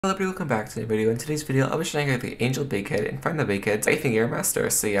Hello everybody, welcome back to the video. In today's video, I'll be showing you how to Angel Bighead and find the Bighead's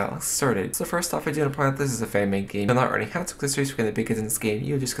etangamermaster. So yeah, let's get started. So first off, I do want to point out this is a fan-made game. You're not earning hats or accessories for the Bigheads in this game,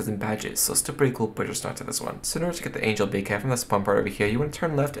 you just get them badges. So still pretty cool, but just not to this one. So in order to get the Angel Bighead from this spawn part over here, you want to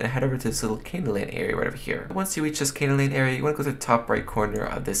turn left and head over to this little candy lane area right over here. Once you reach this candy lane area, you want to go to the top right corner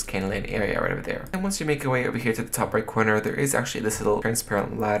of this candy lane area right over there. And once you make your way over here to the top right corner, there is actually this little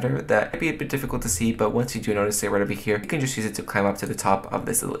transparent ladder that might be a bit difficult to see, but once you do notice it right over here, you can just use it to climb up to the top of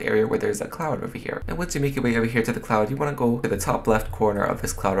this little area where there's a cloud over here. And once you make your way over here to the cloud, you want to go to the top left corner of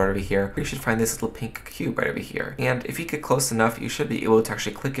this cloud right over here, where you should find this little pink cube right over here. And if you get close enough, you should be able to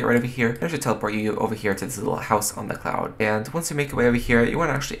actually click it right over here, and it should teleport you over here to this little house on the cloud. And once you make your way over here, you want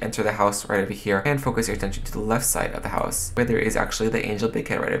to actually enter the house right over here and focus your attention to the left side of the house, where there is actually the Angel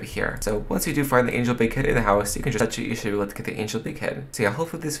Bighead right over here. So once you do find the Angel Bighead in the house, you can just touch it, you should be able to get the Angel Bighead. So yeah,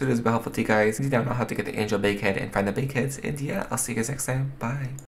 hopefully this video has been helpful to you guys. You now know how to get the Angel Bighead and find the Bigheads, and yeah, I'll see you guys next time. Bye.